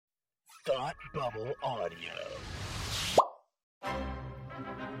Thought Bubble Audio.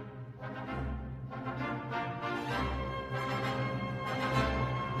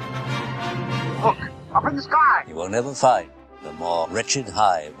 Look, up in the sky! You will never find the more wretched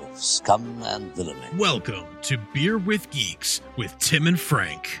hive of scum and villainy. Welcome to Beer with Geeks with Tim and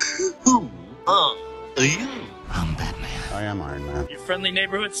Frank. Who are you? I'm Batman. I am Iron Man. Your friendly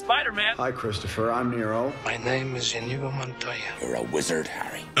neighborhood Spider-Man. Hi, Christopher. I'm Nero. My name is Inigo Montoya. You're a wizard,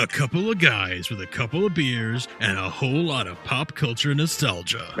 Harry. A couple of guys with a couple of beers and a whole lot of pop culture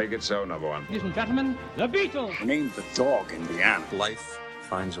nostalgia. Make it so, number one. Ladies and gentlemen, the Beatles. Named the dog Indiana. Life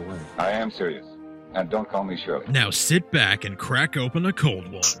finds a way. I am serious. And don't call me Shirley. Now sit back and crack open a cold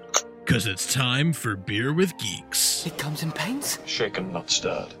one, because it's time for Beer with Geeks. It comes in paints. Shaken, not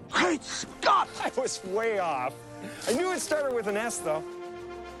stirred. Great Scott! I was way off. I knew it started with an S, though.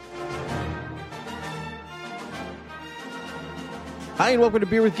 Hi, and welcome to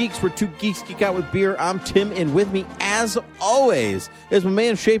Beer with Geeks, where two geeks geek out with beer. I'm Tim, and with me, as always, is my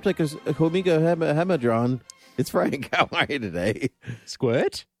man shaped like a Omega Hemodron. It's Frank. How are you today?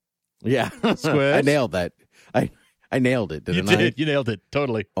 Squid? Yeah. Squid? I nailed that. I nailed it, didn't I? You did. You nailed it.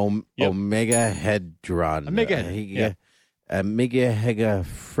 Totally. Yep. Omega Hedron. Omega. Omega Hega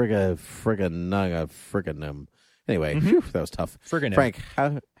Frigga Naga Frigganum. Anyway, whew, that was tough. Frigganum. Frank,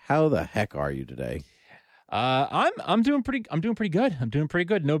 how the heck are you today? I'm doing pretty good. I'm doing pretty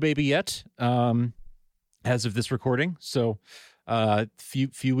good. No baby yet. As of this recording. So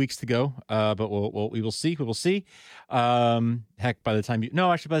few weeks to go. But we will see. We will see. Heck, by the time you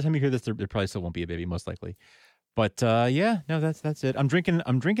hear this, there probably still won't be a baby, most likely. But that's it. I'm drinking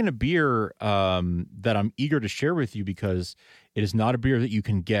a beer that I'm eager to share with you because it is not a beer that you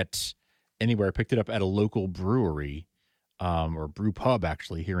can get anywhere. I picked it up at a local brewery, or brew pub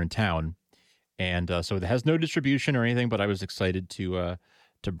actually here in town, and so it has no distribution or anything. But I was excited to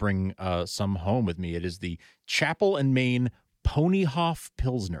bring some home with me. It is the Chapel and Main Ponyhof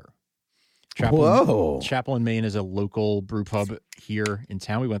Pilsner. Chapel and Main is a local brew pub here in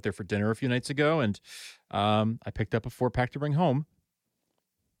town. We went there for dinner a few nights ago, and I picked up a 4-pack to bring home.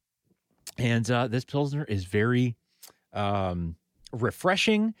 And this Pilsner is very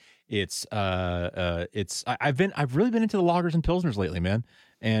refreshing. I've really been into the lagers and Pilsners lately, man.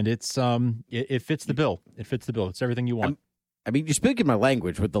 And it's it fits the bill. It fits the bill. It's everything you want. I mean, you're speaking my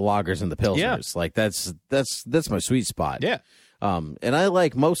language with the lagers and the Pilsners. Yeah. Like that's my sweet spot. Yeah. And I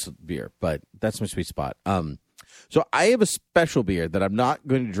like most beer, but that's my sweet spot. So I have a special beer that I'm not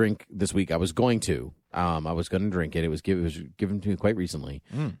going to drink this week. I was going to drink it. It was given to me quite recently,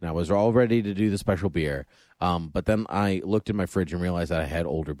 and I was all ready to do the special beer. But then I looked in my fridge and realized that I had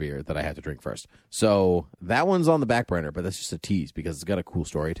older beer that I had to drink first. So that one's on the back burner, but that's just a tease because it's got a cool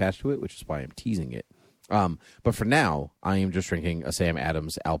story attached to it, which is why I'm teasing it. But for now, I am just drinking a Sam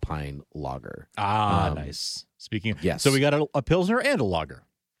Adams Alpine Lager. Nice. Speaking of, yes. So we got a Pilsner and a lager.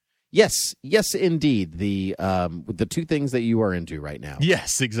 Yes, indeed. The two things that you are into right now.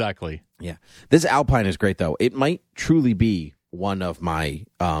 Yes, exactly. Yeah. This Alpine is great though. It might truly be one of my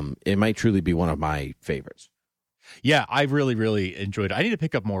favorites. Yeah, I really, really enjoyed it. I need to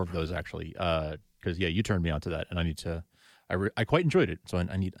pick up more of those actually. Because you turned me onto that, and I need to. I quite enjoyed it, so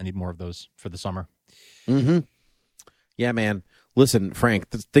I need more of those for the summer. Mm-hmm. Yeah, man. Listen, Frank,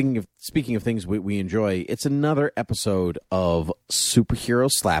 speaking of things we enjoy, it's another episode of Superhero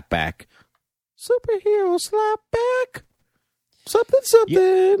Slapback. Superhero Slapback.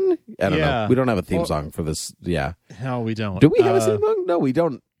 Something. I don't know. We don't have a theme song for this. Yeah. No, we don't. Do we have a theme song? No, we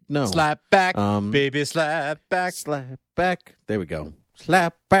don't. No. Slapback, baby, slapback. Slapback. There we go.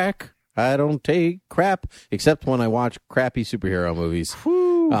 Slapback. I don't take crap, except when I watch crappy superhero movies.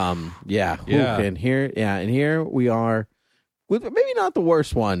 Yeah. And here we are with maybe not the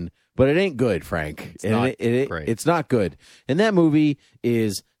worst one, but it ain't good, Frank. It's not good. And that movie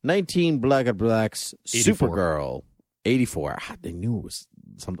is 19 Black Blacks 84. Supergirl 84.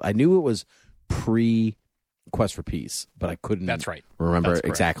 I knew it was pre Quest for Peace, but I couldn't remember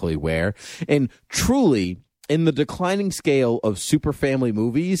exactly where. And truly, in the declining scale of super family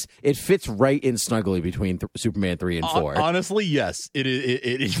movies, it fits right in snugly between Superman 3 and 4. Honestly, yes,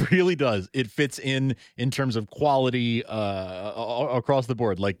 it really does. It fits in terms of quality across the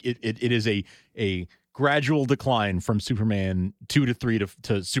board. Like it is a gradual decline from Superman 2 to 3 to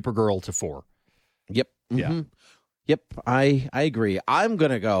Supergirl to 4. Yep. Mm-hmm. Yeah. Yep, I agree. I'm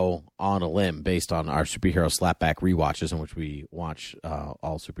going to go on a limb based on our superhero slapback rewatches in which we watch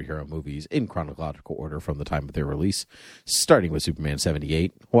all superhero movies in chronological order from the time of their release, starting with Superman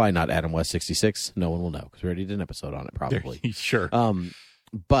 78. Why not Adam West 66? No one will know because we already did an episode on it probably. Sure.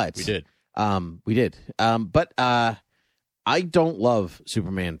 But we did. We did. But I don't love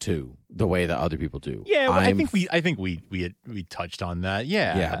Superman 2 the way that other people do. Yeah, well, I think we touched on that.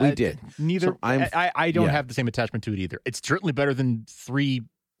 Yeah, we did. Neither So I don't have the same attachment to it either. It's certainly better than 3,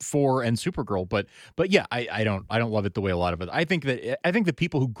 4, and Supergirl, but yeah, I don't love it the way a lot of it. I think that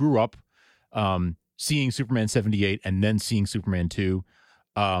people who grew up seeing Superman 78 and then seeing Superman 2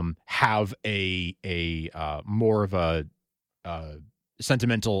 have a more of a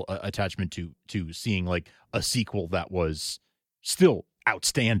sentimental attachment to seeing like a sequel that was still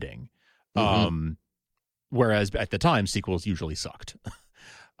outstanding. Whereas at the time sequels usually sucked.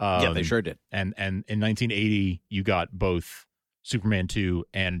 Yeah, they sure did. And in 1980 you got both Superman 2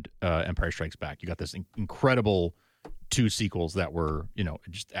 and Empire Strikes Back. You got this incredible 2 sequels that were,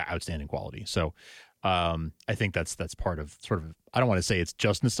 just outstanding quality. So I think that's part of sort of, I don't want to say it's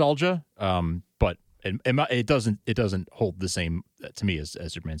just nostalgia, but it doesn't hold the same to me as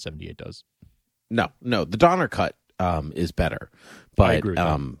Superman 78 does. No, the Donner cut is better, but I agree with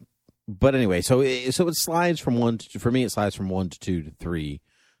that. But anyway, so it slides from 1 to, for me it slides from 1 to 2 to 3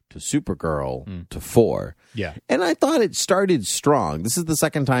 to Supergirl to 4. Yeah, and I thought it started strong. This is the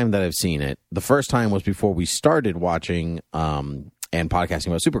second time that I've seen it. The first time was before we started watching and podcasting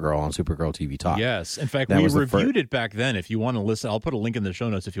about Supergirl on Supergirl TV Talk. Yes. In fact, we reviewed it back then. If you want to listen, I'll put a link in the show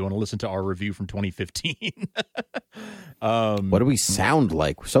notes if you want to listen to our review from 2015. What do we sound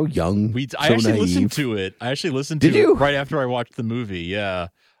like? We're so young. I actually listened to it. Did you? Right after I watched the movie. Yeah.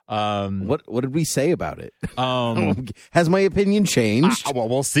 What did we say about it? Has my opinion changed? Well,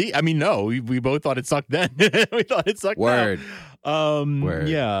 we'll see. I mean, no, we both thought it sucked then. We thought it sucked Word. now. Word.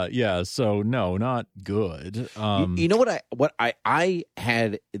 Yeah. So no, not good. You know what I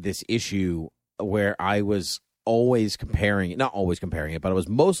had this issue where I was always comparing it, not always comparing it, but I was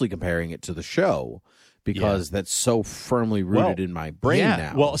mostly comparing it to the show because that's so firmly rooted in my brain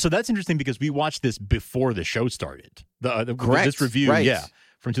now. Well, so that's interesting because we watched this before the show started. Correct. This review, right.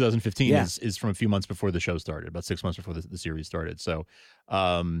 From 2015 is from a few months before the show started, about 6 months before the series started. So,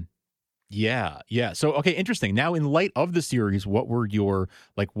 yeah. So, okay, interesting. Now, in light of the series, what were your,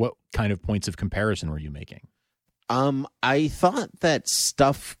 what kind of points of comparison were you making? I thought that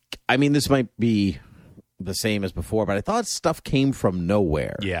stuff, I mean, this might be the same as before, but I thought stuff came from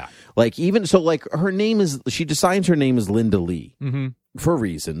nowhere. Yeah. Her name she decides her name is Linda Lee. Mm-hmm. For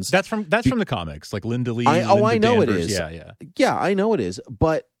reasons. That's from the comics, like Linda Lee. I know Danvers. it is. Yeah. Yeah, I know it is.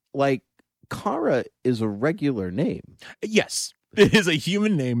 But Kara is a regular name. Yes, it is a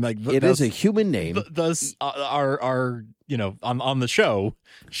human name. It is a human name. Thus, our on the show,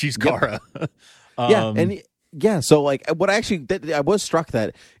 she's Kara. So I was struck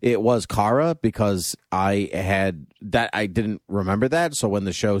that it was Kara because I didn't remember that. So when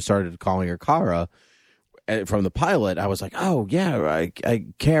the show started calling her Kara from the pilot, I was like, oh yeah,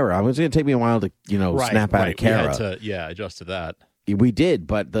 Kara. It was going to take me a while to snap out of Kara. We had to adjust to that. We did,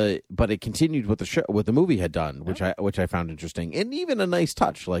 but it continued with the show, what the movie had done, which I found interesting, and even a nice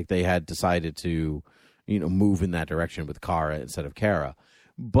touch. Like they had decided to move in that direction with Kara instead of Kara.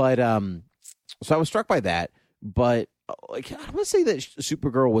 But so I was struck by that. But I want to say that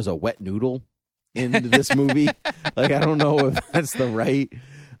Supergirl was a wet noodle in this movie. I don't know if that's the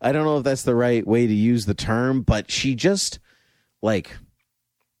right way to use the term, but she just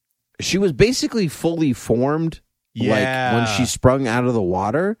she was basically fully formed. Yeah. When she sprung out of the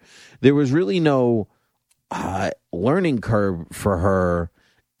water, there was really no learning curve for her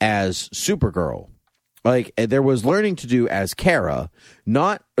as Supergirl. There was learning to do as Kara,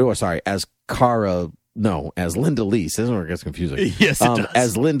 as Kara. No, as Linda Lee. This is where it gets confusing. Yes, it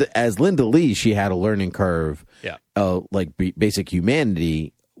does. As Linda Lee, she had a learning curve. Yeah. Basic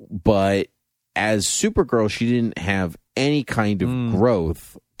humanity, but as Supergirl, she didn't have any kind of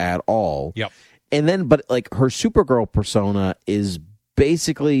growth at all. Yep. And then, but her Supergirl persona is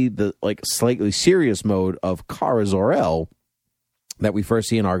basically the slightly serious mode of Kara Zor-El that we first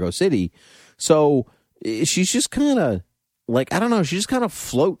see in Argo City. So she's just kind of I don't know. She just kind of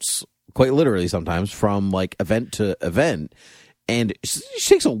floats quite literally sometimes from event to event, and she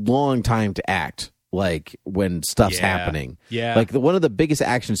takes a long time to act when stuff's happening. Yeah. One of the biggest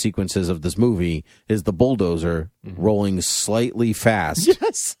action sequences of this movie is the bulldozer rolling slightly fast.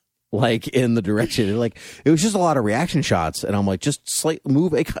 Yes. In the direction. It was just a lot of reaction shots, and I'm just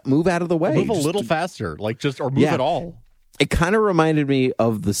move out of the way. Move a little faster, or move at all. It kind of reminded me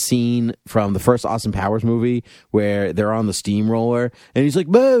of the scene from the first Austin Powers movie where they're on the steamroller and he's like,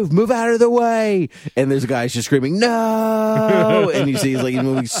 move out of the way. And there's a guy just screaming, no. And you see he's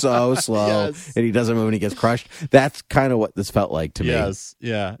moving so slow and he doesn't move and he gets crushed. That's kind of what this felt like to me. Yes.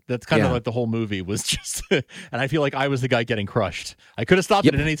 Yeah. That's kind of the whole movie was just, and I feel like I was the guy getting crushed. I could have stopped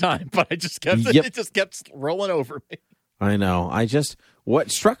it at any time, but I just kept, it just kept rolling over me. I know.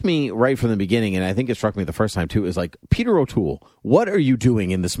 What struck me right from the beginning, and I think it struck me the first time too, is like, Peter O'Toole, what are you doing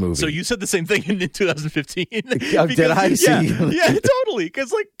in this movie? So you said the same thing in 2015. Did I see? Yeah, totally.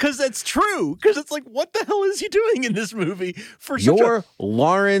 Because that's true. Because it's like, what the hell is he doing in this movie? You're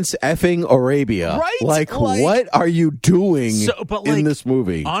Lawrence effing Arabia. Right? Like, what are you doing in this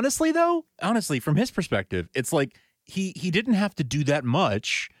movie? Honestly, from his perspective, it's like he didn't have to do that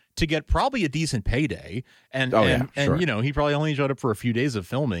much to get probably a decent payday, and sure. you know, he probably only showed up for a few days of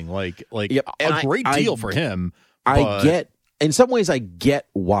filming, like Yep. a great deal for him. In some ways, I get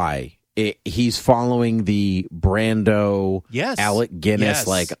why he's following the Brando, Alec Guinness.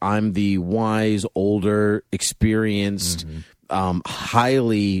 Like, I'm the wise, older, experienced,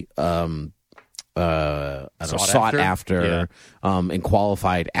 highly sought after and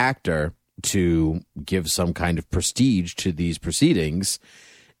qualified actor to give some kind of prestige to these proceedings.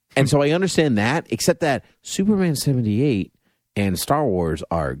 And so I understand that, except that Superman 78 and Star Wars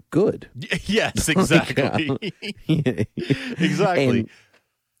are good. Yes, exactly. Exactly.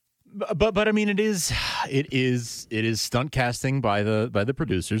 But I mean, it is stunt casting by the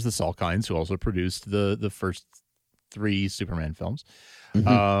producers, the Salkinds, who also produced the first 3 Superman films. You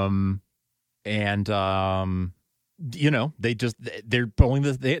know, they're pulling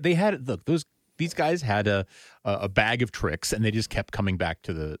they had, look, these guys had a bag of tricks, and they just kept coming back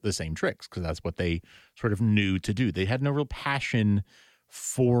to the same tricks because that's what they sort of knew to do. They had no real passion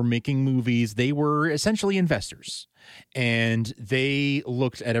for making movies. They were essentially investors, and they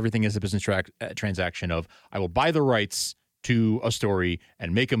looked at everything as a business transaction of, I will buy the rights to a story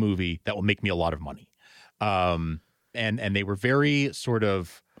and make a movie that will make me a lot of money. And they were very sort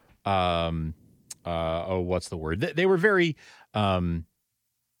of what's the word? They were very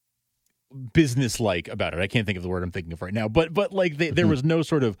business-like about it. I can't think of the word I'm thinking of right now, but like there was no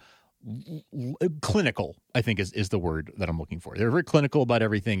sort of clinical, I think is the word that I'm looking for. They were very clinical about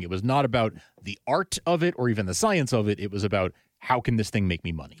everything. It was not about the art of it or even the science of it. It was about, how can this thing make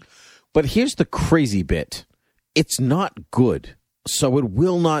me money? But here's the crazy bit. It's not good, so it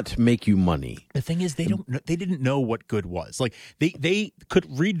will not make you money. The thing is, they didn't know what good was. Like, they could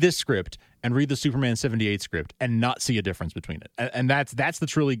read this script and read the Superman 78 script and not see a difference between it. And that's the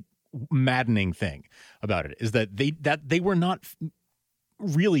truly maddening thing about it, is that they were not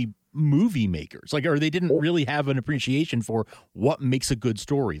really movie makers, like, or they didn't really have an appreciation for what makes a good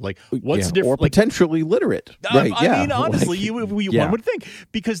story. Like, what's the difference? Or potentially literate. Right? I mean, honestly, one would think,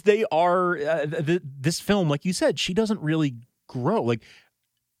 because they are this film, like you said, she doesn't really grow. Like,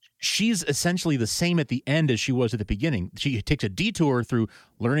 she's essentially the same at the end as she was at the beginning. She takes a detour through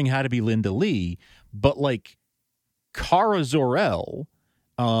learning how to be Linda Lee, but like Kara Zor-El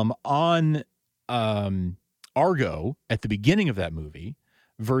on Argo at the beginning of that movie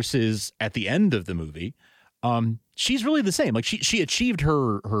versus at the end of the movie, she's really the same. Like, she achieved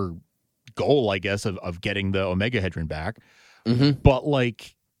her goal, I guess, of getting the Omegahedron back, but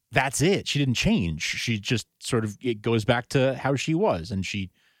like, that's it. She didn't change. She just sort of, it goes back to how she was, and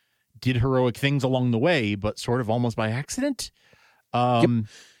she did heroic things along the way, but sort of almost by accident.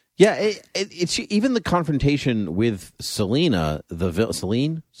 Yeah, it's even the confrontation with Selena,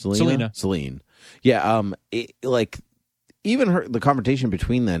 Selene. Yeah, like, even the confrontation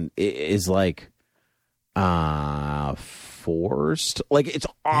between them is like forced. Like, it's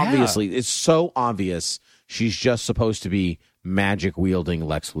obviously, it's so obvious she's just supposed to be magic wielding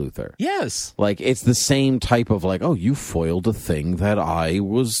Lex Luthor. Yes. Like, it's the same type of like, oh, you foiled a thing that I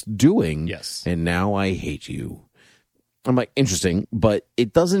was doing. Yes. And now I hate you. I'm like, interesting, but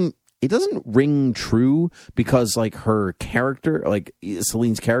it doesn't ring true, because like her character, like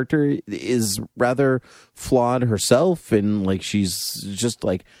Celine's character, is rather flawed herself, and like she's just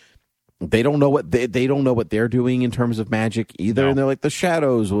like, they don't know what they don't know what they're doing in terms of magic either, and they're like, the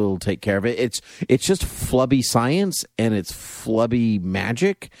shadows will take care of it. It's just flubby science and it's flubby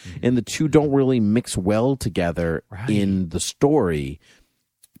magic, and the two don't really mix well together in the story.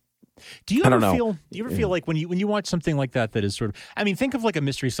 Do you ever feel like when you watch something like that is sort of, I mean, think of like a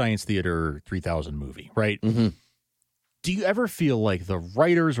Mystery Science Theater 3000 movie, right? Mm-hmm. Do you ever feel like the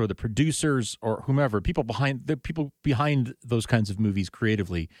writers or the producers or whomever, people behind those kinds of movies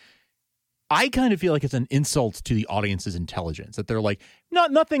creatively, I kind of feel like it's an insult to the audience's intelligence, that they're like,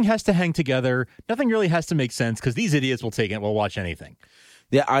 nothing has to hang together, nothing really has to make sense, because these idiots will take it, will watch anything.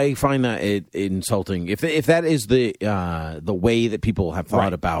 Yeah, I find that insulting. If that is the way that people have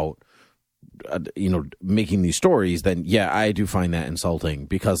thought about making these stories, then yeah, I do find that insulting,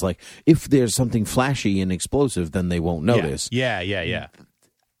 because like, if there's something flashy and explosive, then they won't notice. Yeah.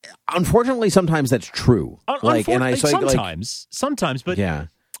 Unfortunately, sometimes that's true. Sometimes, but yeah.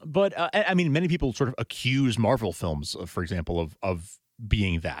 I mean, many people sort of accuse Marvel films, for example, of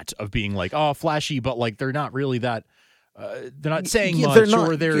being like, oh, flashy, but like they're not really that. They're not saying much,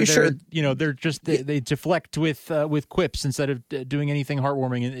 or they're just they deflect with quips instead of doing anything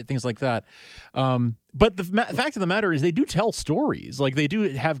heartwarming and things like that. But the fact of the matter is, they do tell stories. Like they do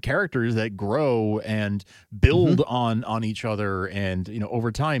have characters that grow and build on each other, and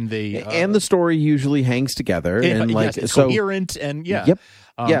over time they and the story usually hangs together and like it's so coherent and yeah. Yep.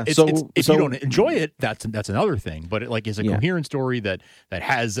 If you don't enjoy it, that's another thing. But it is a coherent story that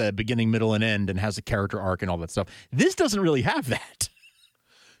has a beginning, middle, and end, and has a character arc and all that stuff. This doesn't really have that.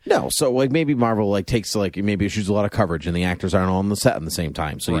 No, so like maybe Marvel like takes like maybe it shoots a lot of coverage and the actors aren't all on the set at the same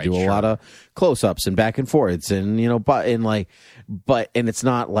time, so you do a lot of close-ups and back and forths and but it's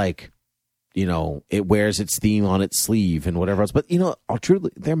not like it wears its theme on its sleeve and whatever else. But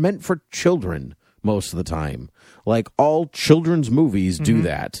truly, they're meant for children most of the time. Like all children's movies do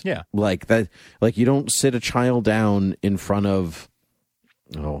that. Yeah. Like that. Like you don't sit a child down in front of,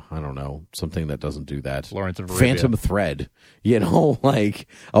 I don't know, something that doesn't do that. Lawrence of Arabia. Phantom Thread. Like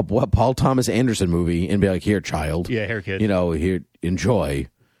a Paul Thomas Anderson movie and be like, here, child. Yeah, here, kid. Here, enjoy.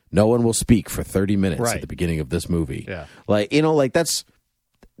 No one will speak for 30 minutes at the beginning of this movie. Yeah. Like that's,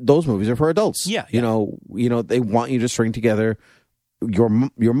 those movies are for adults. Yeah. They want you to string together your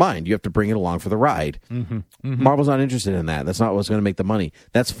mind. You have to bring it along for the ride. Marvel's not interested in that. That's not what's going to make the money.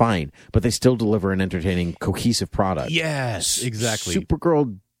 That's fine, but they still deliver an entertaining, cohesive product. Yes, exactly.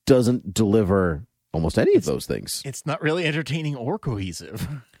 Supergirl doesn't deliver almost any of those things. It's not really entertaining or cohesive.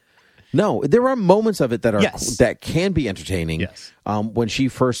 No, there are moments of it that are that can be entertaining. Yes. When she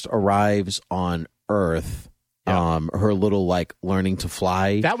first arrives on Earth. Her little learning to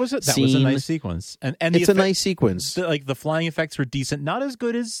fly. That was a nice sequence, and it's a nice sequence. The flying effects were decent, not as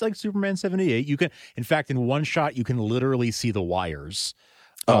good as Superman 78. You can, in fact, in one shot, you can literally see the wires.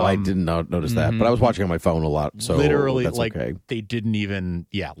 I didn't notice that, but I was watching on my phone a lot, so literally, that's okay. They didn't even,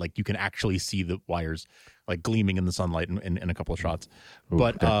 you can actually see the wires gleaming in the sunlight in a couple of shots. Ooh,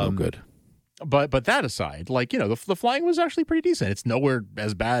 but no good. But that aside, the flying was actually pretty decent. It's nowhere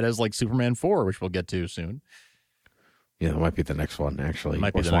as bad as Superman 4, which we'll get to soon. Yeah, that might be the next one, actually.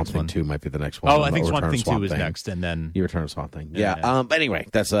 Might be the Swamp next Thing one. 2 might be the next one. Oh, I think Swamp Thing 2 is next, and then... You Return of Swamp Thing. Yeah. Anyway,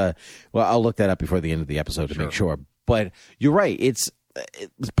 that's I'll look that up before the end of the episode to make sure. But you're right. It's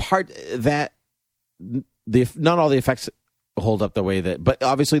part that... not all the effects hold up the way that... But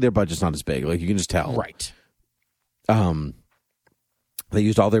obviously their budget's not as big. You can just tell. Right. They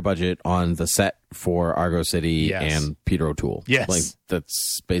used all their budget on the set for Argo City and Peter O'Toole. Yes.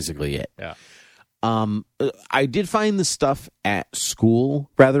 That's basically it. Yeah. I did find the stuff at school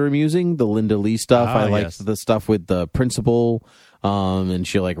rather amusing. The Linda Lee stuff. I liked the stuff with the principal. And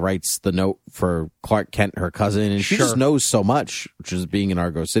she writes the note for Clark Kent, her cousin, and she just knows so much, which is being in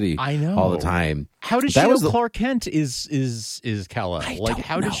Argo City. I know all the time. How does she know Clark Kent is Kal-El?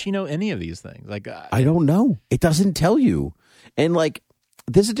 How does she know any of these things? I don't know. It doesn't tell you. And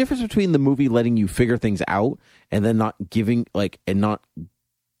there's a difference between the movie letting you figure things out and then not giving and not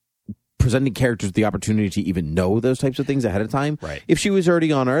presenting characters the opportunity to even know those types of things ahead of time. Right. If she was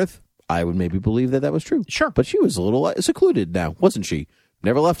already on Earth, I would maybe believe that was true. Sure. But she was a little secluded now, wasn't she?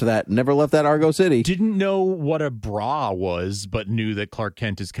 Never left that Argo City. Didn't know what a bra was, but knew that Clark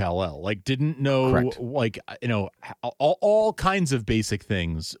Kent is Kal-El. Didn't know, Correct. all kinds of basic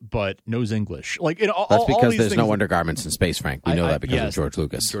things, but knows English. That's because there's no undergarments in space, Frank. We know that because of George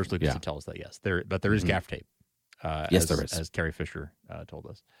Lucas. George Lucas did tell us that, yes. But there is gaff tape. Yes, there is. As Carrie Fisher told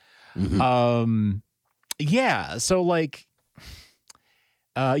us. Mm-hmm.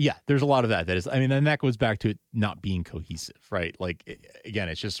 There's a lot of that is, and that goes back to it not being cohesive, right? Again,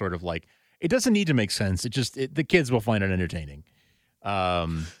 it's just sort of it doesn't need to make sense. The kids will find it entertaining.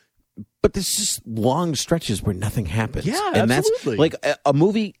 But there's just long stretches where nothing happens. Yeah, and absolutely. That's a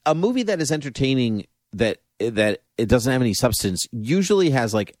movie that is entertaining that it doesn't have any substance usually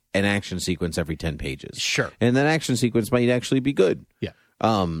has an action sequence every 10 pages. Sure. And that action sequence might actually be good. Yeah.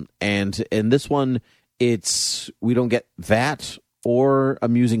 And in this one, we don't get that or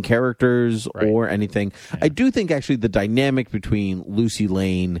amusing characters or anything. Yeah. I do think actually the dynamic between Lucy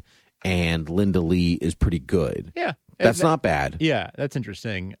Lane and Linda Lee is pretty good. Yeah. That's not bad. Yeah, that's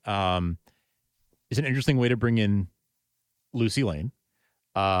interesting. It's an interesting way to bring in Lucy Lane.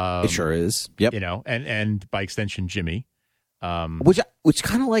 It sure is. Yep. And by extension, Jimmy. Which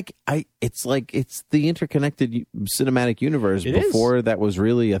kind of it's the interconnected cinematic universe before that was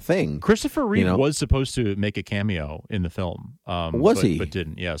really a thing. Christopher Reeve was supposed to make a cameo in the film. But he? But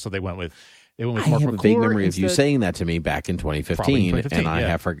didn't. Yeah. So they went with They went with I Mark have a McClure vague memory of you instead. saying that to me back in 2015, Probably in 2015, and I yeah.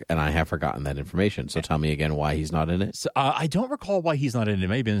 have forgotten that information. So tell me again why he's not in it. So, I don't recall why he's not in it. It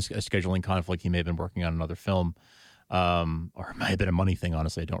may have been a scheduling conflict. He may have been working on another film, or it might have been a money thing.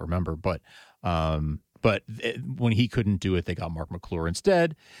 Honestly, I don't remember. But when he couldn't do it, they got Mark McClure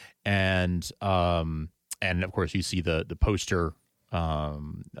instead, and of course you see the poster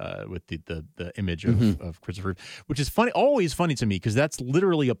with the image of Christopher, which is funny, always funny to me because that's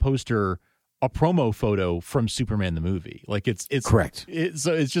literally a poster, a promo photo from Superman the movie. Like it's correct.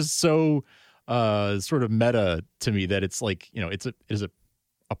 So it's just so sort of meta to me that it's like, it's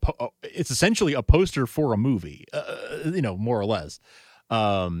essentially a poster for a movie, more or less,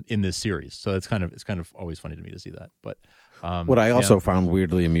 in this series. So it's kind of always funny to me to see that. But what I also found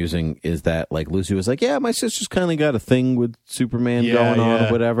weirdly amusing is that like Lucy was like, yeah, my sister's kind of got a thing with Superman going on or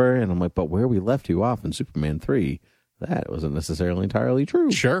whatever. And I'm like, but where we left you off in Superman 3, that wasn't necessarily entirely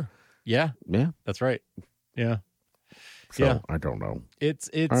true. Sure. Yeah. Yeah. That's right. Yeah. So I don't know.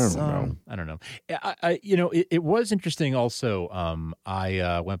 I don't know. It was interesting also.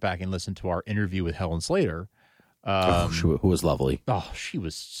 I went back and listened to our interview with Helen Slater. Who was lovely. Oh, she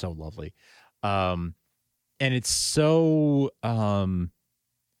was so lovely. And it's so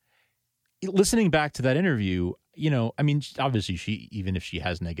listening back to that interview, obviously even if she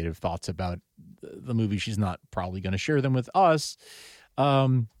has negative thoughts about the movie, she's not probably going to share them with us.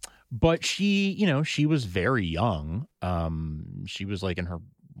 But she was very young. She was like in her,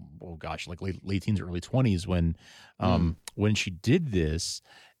 late teens, early 20s when she did this,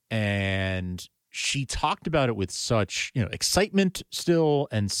 and she talked about it with such, excitement still,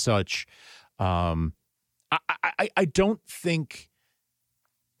 and such, I don't think,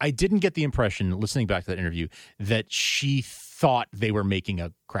 I didn't get the impression listening back to that interview that she thought they were making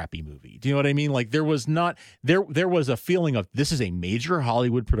a crappy movie. Do you know what I mean? Like there was a feeling of, this is a major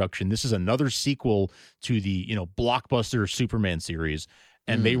Hollywood production. This is another sequel to the, blockbuster Superman series.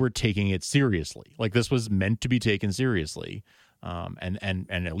 And they were taking it seriously. Like this was meant to be taken seriously. And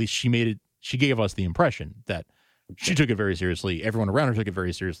at least she gave us the impression that she took it very seriously. Everyone around her took it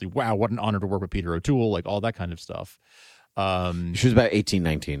very seriously. Wow, what an honor to work with Peter O'Toole, like all that kind of stuff. She was about 18,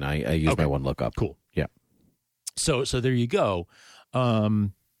 19. I used my one look up. Cool. Yeah. So there you go.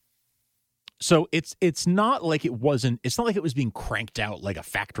 So it's not like it was being cranked out like a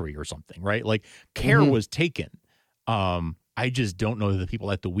factory or something, right? Like care was taken. I just don't know that the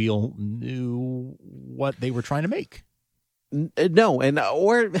people at the wheel knew what they were trying to make. No, and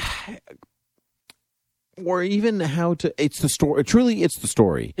or even how to. It's the story. Truly, it's the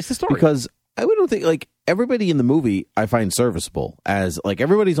story. It's the story because I don't think like everybody in the movie I find serviceable, as like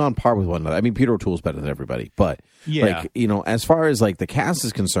everybody's on par with one another. I mean, Peter O'Toole's better than everybody, but as far as like the cast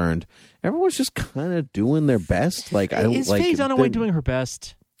is concerned, everyone's just kind of doing their best. Like I don't is like Faye Dunaway doing her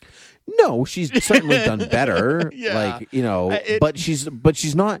best. No, she's certainly done better. But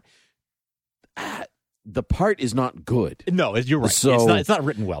she's not. The part is not good. No, you're right. So, it's not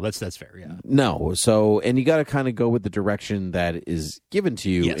written well. That's fair. Yeah. No. So, and you got to kind of go with the direction that is given to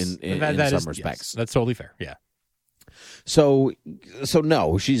you in some respects. Yes, that's totally fair. Yeah. So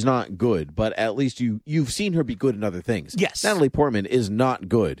no, she's not good. But at least you've seen her be good in other things. Yes. Natalie Portman is not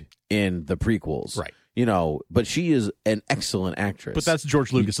good in the prequels. Right. But she is an excellent actress. But that's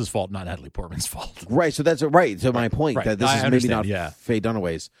George Lucas's fault, not Natalie Portman's fault. Right. So that's right. So my point that this is maybe not Faye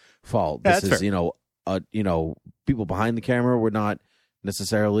Dunaway's fault. This is fair. People behind the camera were not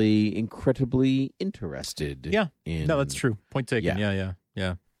necessarily incredibly interested. Yeah. No, that's true. Point taken. Yeah.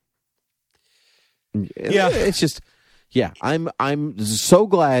 It's just, I'm so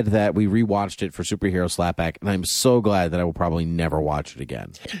glad that we rewatched it for Superhero Slapback, and I'm so glad that I will probably never watch it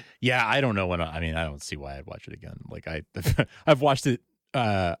again. Yeah, I don't know when. I don't see why I'd watch it again. Like I've watched it.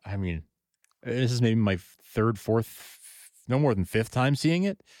 This is maybe my third, fourth, no more than fifth time seeing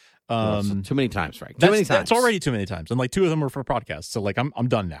it. Too many times, Frank. Too many times. That's already too many times, and like two of them were for podcasts. So like I'm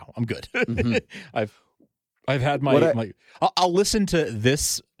done now. I'm good. Mm-hmm. I've had my. I'll listen to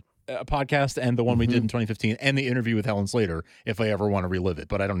this podcast and the one we did in 2015 and the interview with Helen Slater if I ever want to relive it.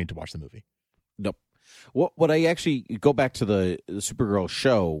 But I don't need to watch the movie. Nope. What I actually go back to the Supergirl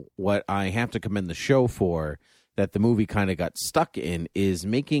show. What I have to commend the show for that the movie kind of got stuck in is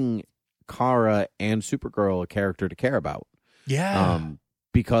making Kara and Supergirl a character to care about. Yeah.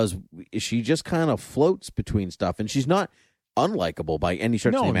 Because she just kind of floats between stuff, and she's not unlikable by any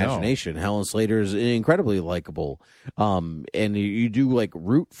stretch of the imagination. No. Helen Slater is incredibly likable, and you do like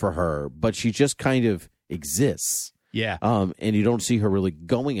root for her, but she just kind of exists. Yeah. And you don't see her really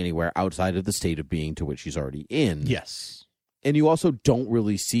going anywhere outside of the state of being to which she's already in. Yes. And you also don't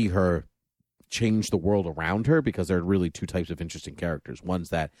really see her change the world around her, because there are really two types of interesting characters. Ones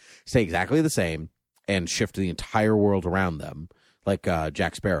that stay exactly the same and shift the entire world around them, like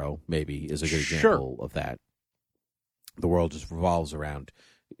Jack Sparrow maybe is a good example of that. The world just revolves around,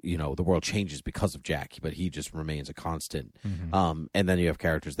 the world changes because of Jack, but he just remains a constant. And then you have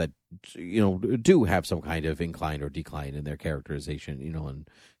characters that, do have some kind of incline or decline in their characterization, and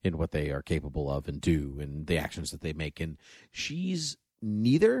in what they are capable of and do and the actions that they make. And she's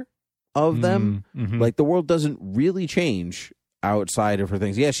neither of them. Like, the world doesn't really change outside of her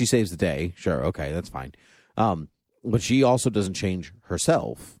things. Yeah, she saves the day. Sure. Okay, that's fine. But she also doesn't change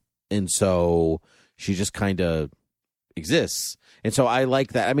herself. And so she just kind of exists. And so I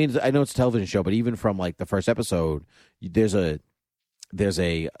like that. I mean, I know it's a television show, but even from like the first episode, there's a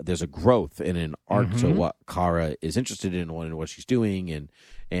growth in an arc to what Kara is interested in and what she's doing,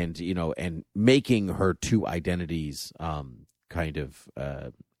 and making her two identities kind of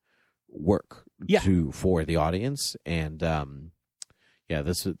work for the audience. And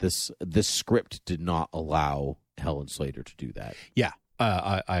this script did not allow Helen Slater to do that. Yeah.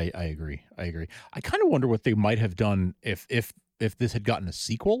 I agree. I kind of wonder what they might have done if this had gotten a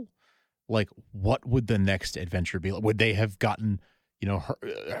sequel. Like, what would the next adventure be? Would they have gotten,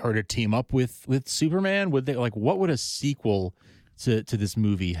 her to team up with Superman? Would they, like, what would a sequel to this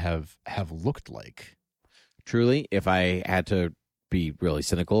movie have looked like? Truly, if I had to be really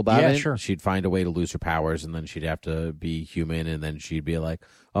cynical about it, sure. She'd find a way to lose her powers, and then she'd have to be human, and then she'd be like,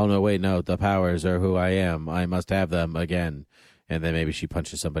 "Oh no, wait, no, the powers are who I am. I must have them again." And then maybe she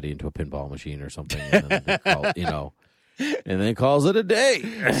punches somebody into a pinball machine or something, and then and then calls it a day.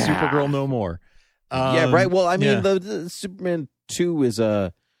 Supergirl no more. Yeah, right. Well, I mean, the Superman 2 is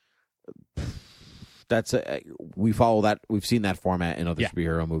we follow that. We've seen that format in other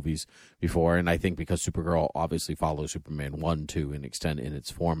superhero movies before, and I think because Supergirl obviously follows Superman 1 to an extent in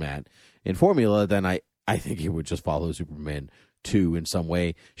its format in formula, then I think it would just follow Superman 2 in some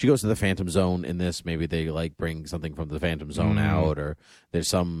way. She goes to the Phantom Zone in this. Maybe they like bring something from the Phantom Zone out, or there's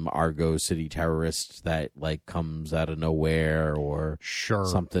some Argo City terrorist that like comes out of nowhere, or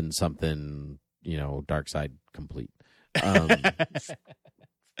something, Dark Side complete. That's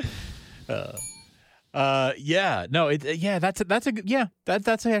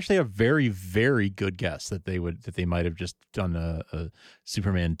actually a very, very good guess that they might have just done a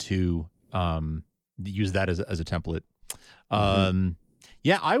Superman 2, use that as a template.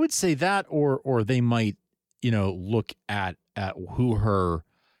 I would say that, or they might, look at who her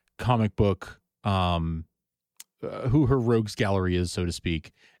comic book, who her rogues gallery is, so to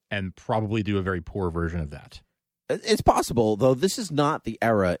speak, and probably do a very poor version of that. It's possible, though. This is not the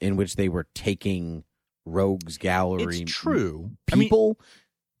era in which they were taking rogues gallery. It's true. People.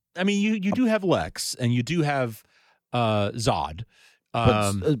 I mean, you do have Lex, and you do have Zod.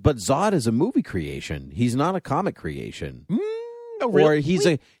 But Zod is a movie creation. He's not a comic creation. No, really? Or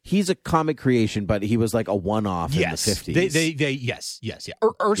he's a comic creation, but he was like a one-off in the 50s. Yes.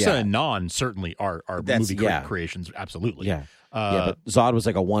 Ursa and Non certainly are movie creations, absolutely. Yeah. But Zod was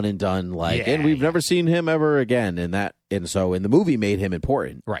like a one and done, and we've never seen him ever again. And so the movie made him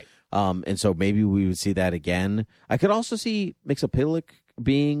important, right? And so maybe we would see that again. I could also see Mxyzptlk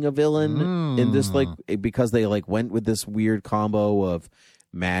being a villain in this, because they went with this weird combo of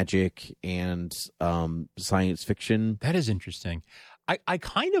magic and science fiction. That is interesting. I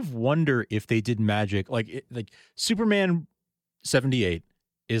kind of wonder if they did magic like Superman 78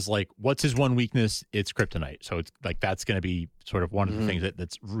 is what's his one weakness? It's kryptonite. So it's that's going to be sort of one of the things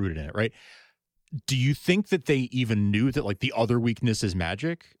that's rooted in it, right? Do you think that they even knew that the other weakness is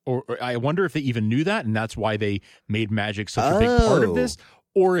magic? Or I wonder if they even knew that, and that's why they made magic such a big part of this,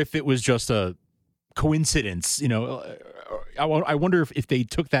 or if it was just a coincidence. I wonder if they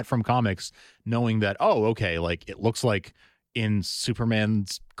took that from comics, knowing that, it looks like in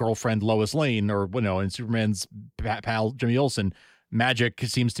Superman's girlfriend Lois Lane, or in Superman's pal Jimmy Olsen, magic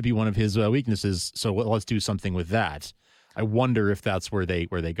seems to be one of his weaknesses. So let's do something with that. I wonder if that's where they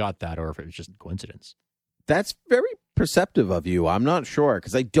got that, or if it was just a coincidence. That's very perceptive of you. I'm not sure,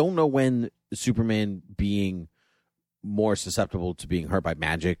 because I don't know when Superman being more susceptible to being hurt by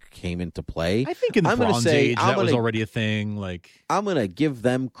magic came into play. I think in the Bronze Age that was already a thing. I'm going to give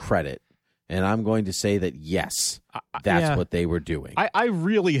them credit, and I'm going to say that yes, that's what they were doing. I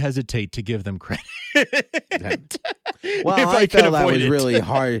really hesitate to give them credit. Well, I felt that was really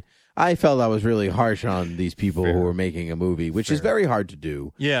hard. I felt that was really harsh on these people who were making a movie, which is very hard to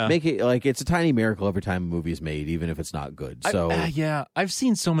do. Yeah. Make it it's a tiny miracle every time a movie is made, even if it's not good. So I've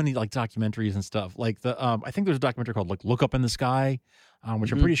seen so many documentaries and stuff. I think there's a documentary called Look Up in the Sky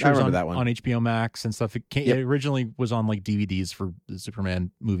which I'm pretty sure is remember on, that one. on HBO Max and stuff. It originally was on like DVDs for the Superman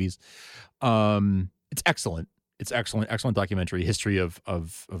movies. It's excellent. It's excellent documentary history of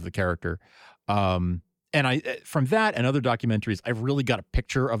the character. And I from that and other documentaries, I've really got a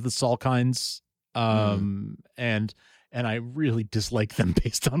picture of the Salkinds. And I really dislike them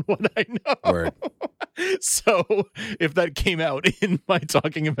based on what I know. Word. So if that came out in my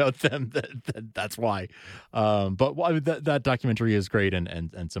talking about them, that's why. But that documentary is great,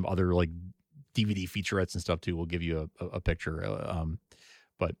 and some other like DVD featurettes and stuff too will give you a picture.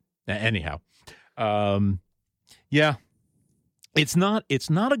 But anyhow, yeah, it's not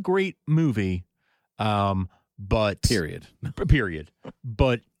a great movie. But period.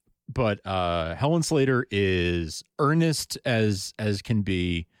 But Helen Slater is earnest as can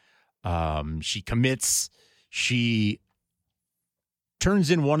be. She commits. She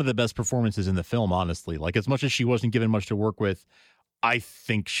turns in one of the best performances in the film, honestly. Like, as much as she wasn't given much to work with, I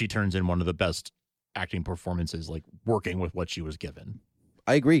think she turns in one of the best acting performances, like working with what she was given.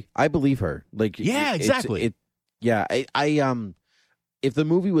 I agree. I believe her. Like, yeah, exactly. I if the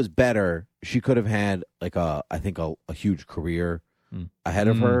movie was better, she could have had like I think a huge career ahead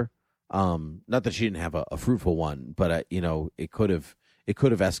of her. Not that she didn't have a fruitful one, but it could have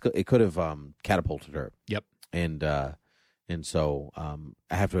catapulted her. Yep. And so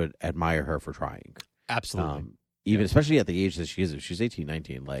I have to admire her for trying. Absolutely. Even especially at the age that she is. If she's 18,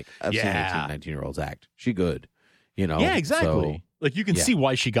 19, like I've seen 18, 19-year-olds act. She good. Yeah, exactly. So, like you can see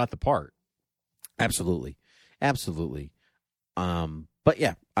why she got the part. Absolutely. But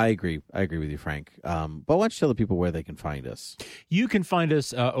yeah, I agree with you, Frank. But why don't you tell the people where they can find us? You can find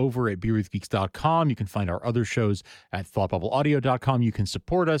us over at beerwithgeeks.com. You can find our other shows at thoughtbubbleaudio.com. You can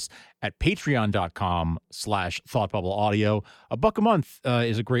support us at patreon.com/thoughtbubbleaudio. $1 a month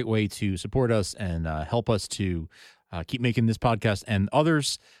is a great way to support us and help us to keep making this podcast and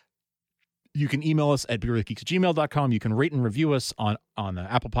others. You can email us at beerwithgeeks@gmail.com. You can rate and review us on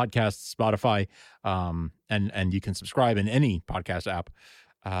Apple Podcasts, Spotify, and you can subscribe in any podcast app.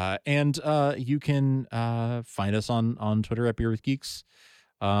 And you can find us on Twitter at beerwithgeeks.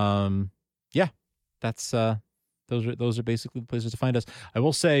 That's those are basically the places to find us. I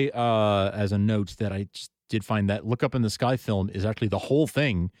will say as a note that I just did find that Look Up in the Sky film is actually the whole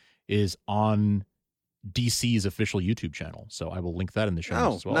thing is on DC's official YouTube channel. So I will link that in the show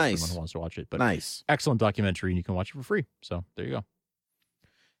notes as well. Nice. For anyone who wants to watch it. But nice. Excellent documentary, and you can watch it for free. So there you go.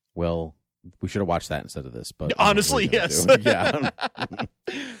 Well, we should have watched that instead of this, but honestly, yes. Yeah.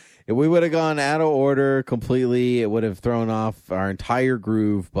 If we would have gone out of order completely, it would have thrown off our entire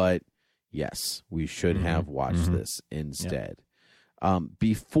groove, but yes, we should have watched this instead. Yep.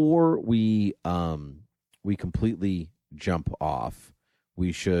 Before we completely jump off,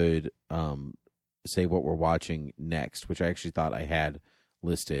 we should say what we're watching next, which I actually thought I had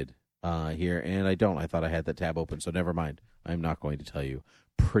listed here, and I don't. I thought I had that tab open, so never mind. I'm not going to tell you.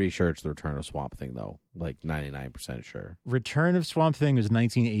 Pretty sure it's the Return of Swamp Thing, though. Like 99% sure. Return of Swamp Thing is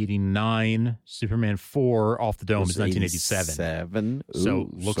 1989. Superman 4 Off the Dome is 1987. So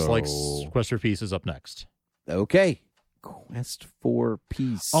looks like Quest for Peace is up next. Okay. Quest for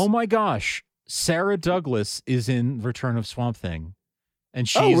Peace. Oh my gosh. Sarah Douglas is in Return of Swamp Thing. And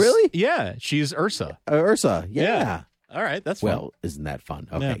she's, really? Yeah, she's Ursa. Ursa, yeah. All right, that's fun. Well, isn't that fun?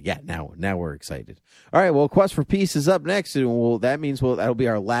 Okay, yeah. Now we're excited. All right, well, Quest for Peace is up next, and that means that'll be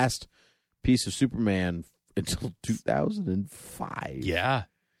our last piece of Superman until 2005. Yeah,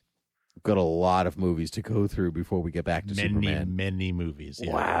 we've got a lot of movies to go through before we get back to Superman. Many movies.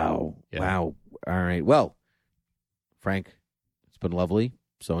 Yeah. Wow. All right. Well, Frank, it's been lovely.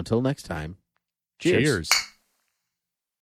 So until next time, cheers.